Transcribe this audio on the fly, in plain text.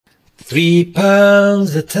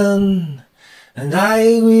£3 a ton, and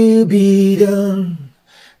I will be done.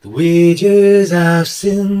 The wages of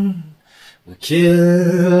sin will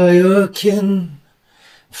kill your kin.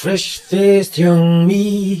 Fresh-faced young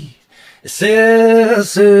me, it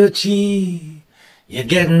sells so cheap. You're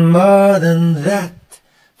getting more than that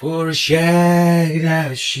for a shagged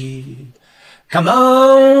out sheep. Come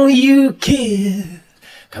on, you kid,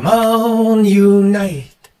 come on, you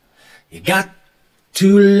knight. You got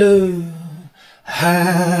to learn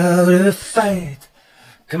how to fight.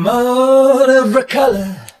 Come on, every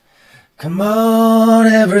color, come on,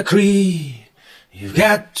 every creed. You've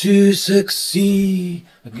got to succeed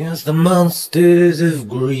against the monsters of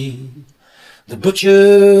greed. The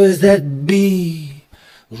butchers that be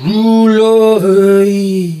rule over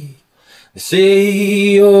ye. They say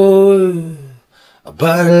you're a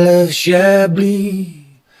bottle of Chablis.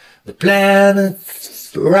 The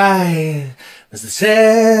planets ride as they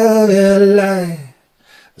sell their life.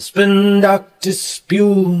 The spin doctors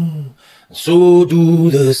Spume, and so do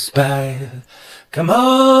the spies. Come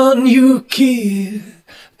on, you kid,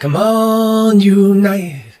 come on, you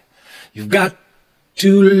knight. You've got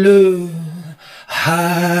to learn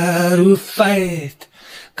how to fight.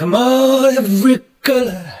 Come on, every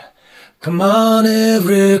color, come on,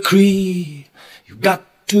 every creed. You've got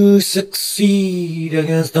to succeed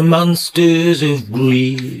against the monsters of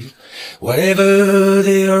greed. Whatever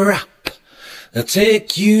they rap, they'll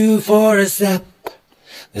take you for a sap.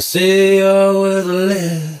 They say you're worth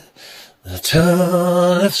less, a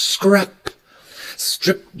ton of scrap.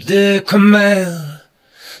 Strip their command,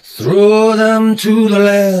 throw them to the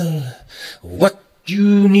land. What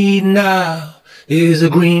you need now is a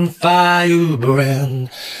green firebrand.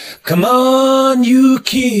 Come on, you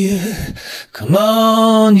kid, come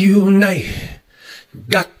on, you knight. You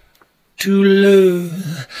got to learn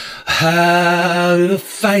how to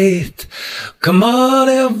fight. Come on,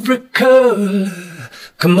 every color,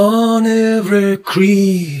 come on, every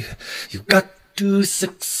creed. You've got to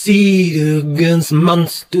succeed against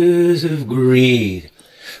monsters of greed.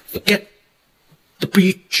 Forget the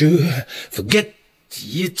preacher, forget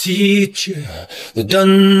your teacher. They've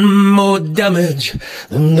done more damage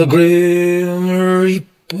than the grim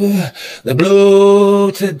reaper. The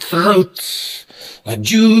bloated throats like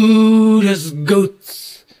Judas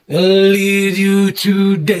goats. They'll lead you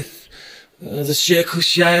to death as a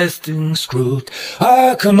shekel-shasting scrote.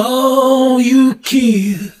 Ah, come on, you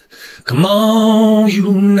kid, come on,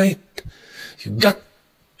 you knight. You got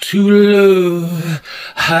to learn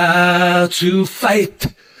how to fight.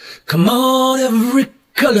 Come on, every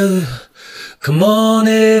color, come on,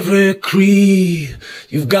 every creed.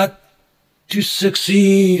 You've got to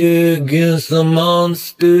succeed against the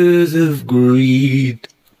monsters of greed.